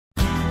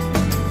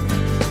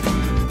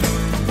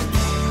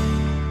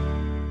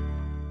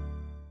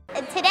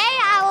today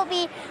I will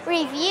be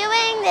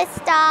reviewing this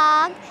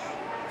dog,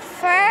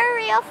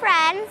 Furreal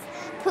Friends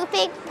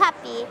Poopin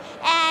Puppy,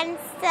 and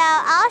so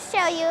I'll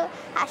show you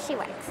how she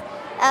works.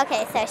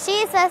 Okay, so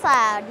she's just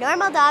a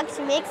normal dog.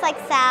 She makes like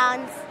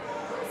sounds.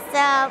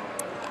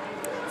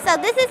 So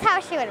this is how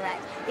she would work.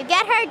 You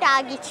get her a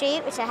doggy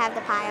treat, which I have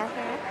the pile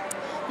here.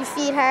 You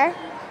feed her.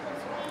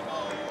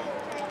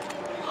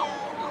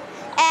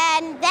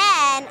 And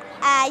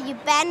then you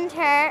bend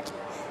her,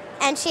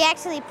 and she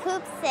actually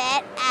poops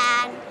it.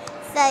 And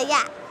so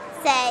yeah,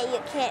 say you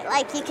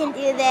can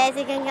do this.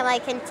 You can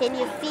like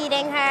continue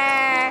feeding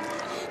her,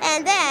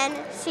 and then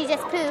she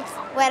just poops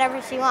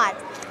whatever she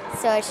wants.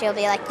 So she'll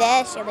be like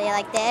this. She'll be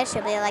like this.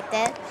 She'll be like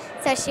this.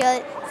 So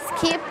she'll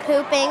keep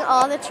pooping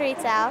all the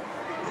treats out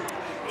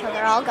until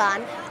they're all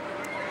gone.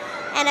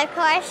 And of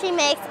course, she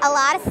makes a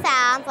lot of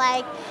sounds.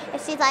 Like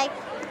if she's like,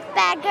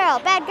 "Bad girl,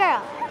 bad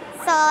girl."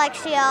 So like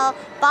she'll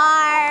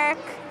bark,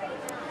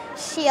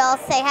 she'll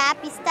say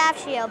happy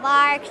stuff, she'll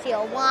bark,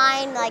 she'll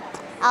whine. Like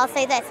I'll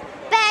say this,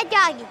 "Bad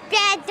doggy,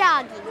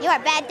 you are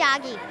a bad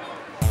doggy."